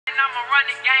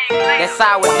That's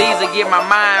how with Eazzy get my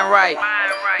mind right.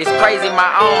 It's crazy,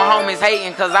 my own homies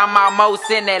hating, cause I'm almost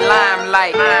in that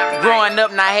limelight. Growing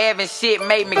up not having shit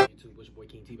made me. YouTube, it's your boy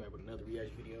King T back with another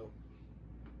reaction video.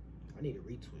 I need a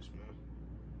retwist, man.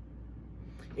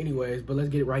 Anyways, but let's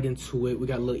get right into it. We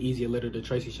got a little Eazzy letter to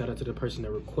Tracy. Shout out to the person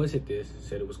that requested this.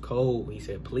 Said it was cold. He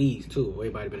said please too. Well,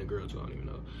 it might have been a girl too. I don't even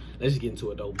know. Let's just get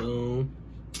into it though. Boom.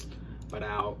 But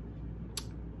out.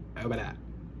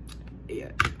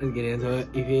 Yeah, let's get into it.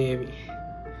 You feel me?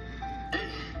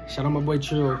 Shout out my boy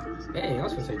Trill. Hey, I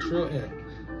was gonna say Trill. Yeah.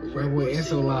 My boy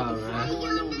Eazzy live,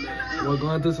 man. We're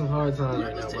going through some hard times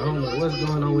right now, but I don't know what's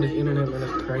going on with this internet, man.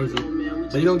 That's crazy.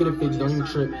 But you don't get it fixed, don't even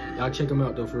trip. Y'all check him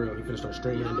out though, for real. He finna start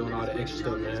streaming and doing all the extra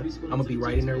stuff, man. I'm gonna be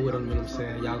right in there with him, you know what I'm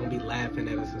saying? Y'all gonna be laughing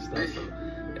at us and stuff, so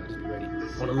y'all just be ready.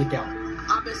 On the lookout.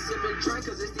 I've been sipping drink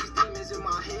cause it's these demons in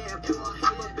my head. Pull my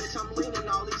finger, bitch, I'm leaning,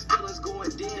 all these feelings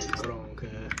going dead. Hold on, okay.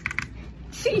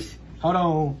 Sheesh. Hold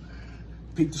on.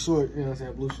 Peep the short, you know what I'm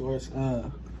saying? Blue shorts.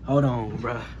 Hold on,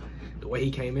 bruh. The way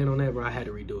he came in on that, bro, I had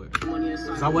to redo it.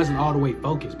 Cause I wasn't all the way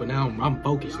focused, but now I'm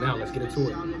focused now. Let's get into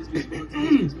it.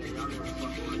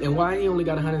 And why he only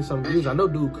got 100 and some views? I know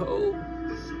dude cold.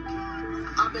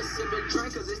 I've been sipping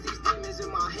drink cause it's these demons in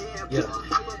my head. Yeah.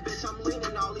 Bitch, I'm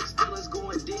leaning, all these feelings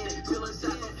going dead. Feeling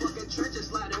sad in fucking trenches,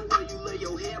 sliding where you lay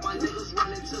your head. My niggas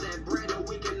running to that bread and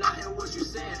we cannot hear what you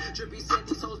saying. Drippy said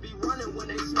these hoes be running when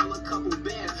they smell a couple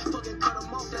bands. Fucking cut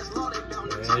them off, that's law, they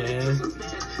bound to turn into some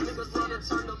fans. Niggas run to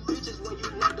turn the leeches when you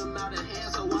let them out of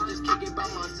hand. So I just kick it by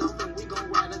myself and we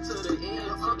gon' ride it to the end.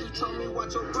 Uncle told me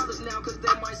watch your brothers now cause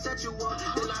they might set you up.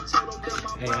 Then I told them that my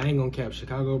hey, I ain't gonna cap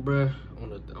Chicago, bruh, on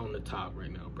the top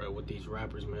right now, bruh, with these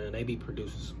rappers, man. They be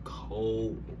producing some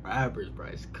cold rappers,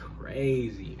 bruh. It's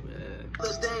crazy, man.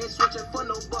 They ain't switching for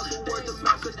no bucks who word the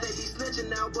mouth cause they be snitching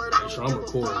now, but I Sure, I'm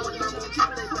recording.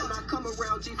 I come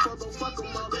around G4 gon' fuck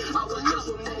them up. I was just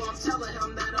with Mo, I'm telling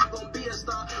him that I'm gon' be a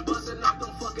star. Busting off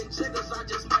them fucking chiggers, I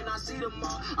just might not see them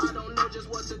all. I don't know just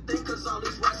what to think cause all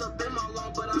these rats up in my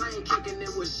lawn, but I ain't kicking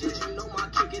it with shit. You know my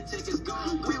kicking ticket's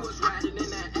gone. We was riding in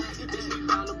that act, bitch, we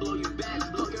bound to blow you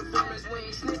back. Looking for us, we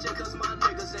ain't snitching cause my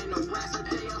niggas ain't no rats. A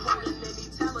day of holding any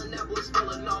telling that was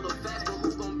spilling all the facts, but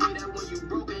who gon' be there when you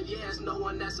broken? Yeah, it's no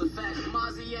one, that's a fact.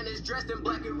 Mozzie and his dressed in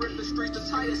black and ripped the streets the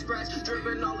tightest scratch.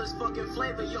 Dripping all this fucking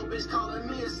flavor, yo bitch calling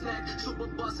me a snack. Super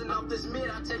busting off this mid,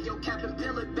 I take your cap and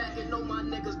peel it back. And know my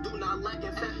niggas do not lack.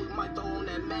 In fact, we might throw on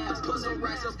that mask. Put some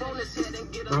racks up on his head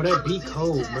and get Bro, that beat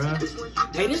cold,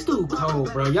 bruh. Hey, this dude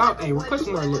cold, bro. Y'all, hey, request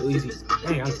more a little Eazzy.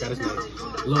 Dang, I just got his name.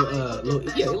 Little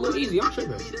Eazzy. I'm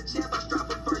tripping.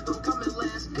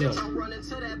 Yeah.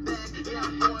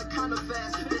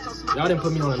 Y'all didn't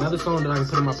put me on another song that I can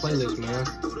put in my playlist, man.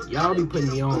 Y'all be putting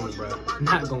me on, bro.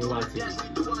 Not gonna lie to you.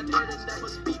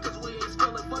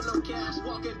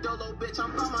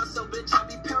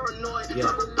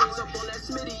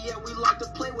 Yeah. We like to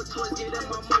play with toys, get in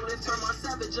my mode and turn my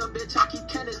savage up, bitch. I keep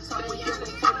cannons tough. When you're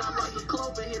not like a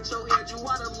clover, hit your head, you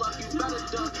out of luck, you better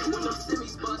duck. When them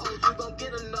semis bust, you gon'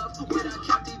 get enough. When I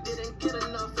capped, he didn't get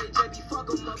enough. AJB, fuck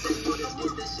him up. They would've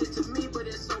did this shit to me, but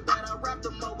it's so bad I wrapped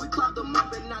them up. We clapped them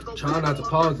up and not gon' try not to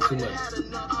pause it too much.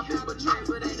 I've been betrayed,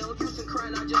 but ain't no use in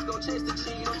crying. I just gon' chase the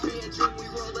cheese. Being drunk, we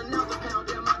rolling out the pound.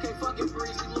 Damn, I can't fucking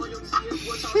breathe. Loyalty is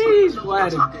what Sheesh,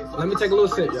 what? Let me take a little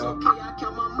sip, y'all. I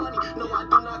count my money. No, I do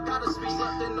not gotta speak.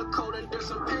 Left in the cold and there's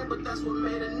some pain, but that's what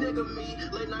made a nigga me.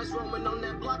 Late nights roaming on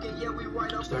that block, and yeah, we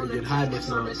right up started on getting high this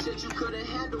now. Shit you couldn't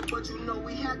handle, but you know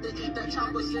we had to. That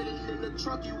chopper sitting in the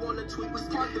trunk, you wanna tweet with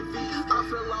Spark the V. I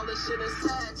feel all this shit is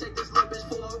sad. Take this little bitch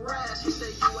for a rash. She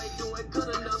say you ain't doing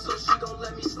good enough, so she gon'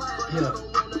 let me slide. But I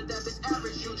don't wanna that bitch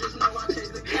average. You just know I chase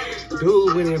the cabbage.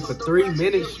 Dude went in for 3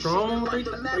 minutes strong. 3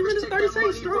 minutes 30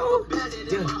 seconds strong.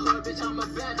 Yeah.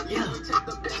 Yeah.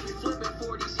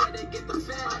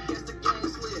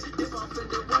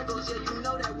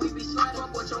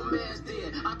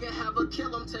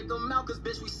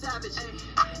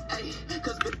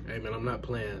 Hey man, I'm not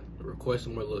playing. Request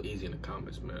some more Lil Eazzy in the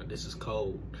comments, man. This is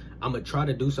cold. I'm gonna try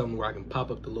to do something where I can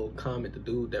pop up the little comment, the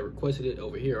dude that requested it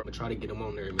over here. I'm gonna try to get him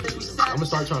on there and mention him. I'm gonna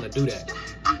start trying to do that.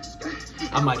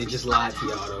 I might have just lied to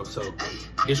y'all though, so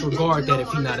disregard that if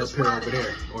he not up here over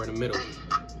there or in the middle.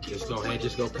 Just go ahead,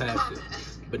 just go past it.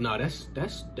 But no, that's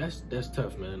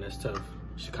tough, man. That's tough.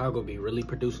 Chicago be really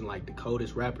producing like the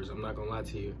coldest rappers. I'm not gonna lie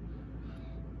to you.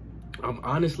 I'm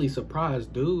honestly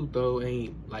surprised dude though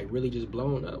ain't like really just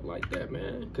blowing up like that,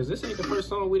 man. Cause this ain't the first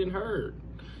song we done heard.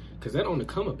 Cause that on the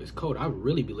come up is cold. I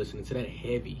really be listening to that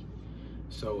heavy.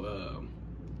 So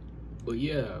but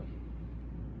yeah.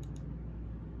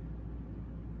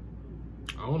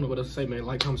 I don't know what else to say, man.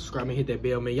 Like, comment, subscribe, and hit that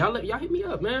bell, man. Y'all hit me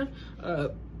up, man.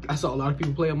 I saw a lot of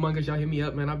people play Among Us. Y'all hit me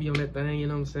up, man. I be on that thing, you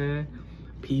know what I'm saying?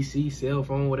 PC, cell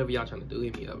phone, whatever y'all trying to do,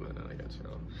 hit me up, man. I got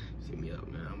y'all. Hit me up,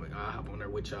 man. I'm like, I'll hop on there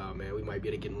with y'all, man. We might be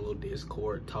able to get in a little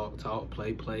Discord, talk, play.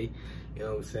 You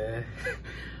know what I'm saying?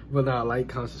 But nah, like,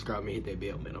 comment, subscribe, man. Hit that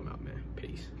bell, man. I'm out, man.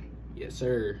 Peace. Yes,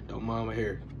 sir. Don't mind my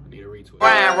hair. I need a retweet.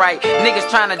 Right, niggas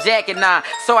tryna jack it now,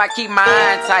 so I keep my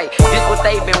eye tight. This what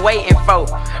they been waiting for,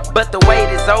 but the wait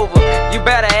is over. You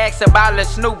better ask about Lil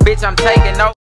Snoop, bitch. I'm taking over.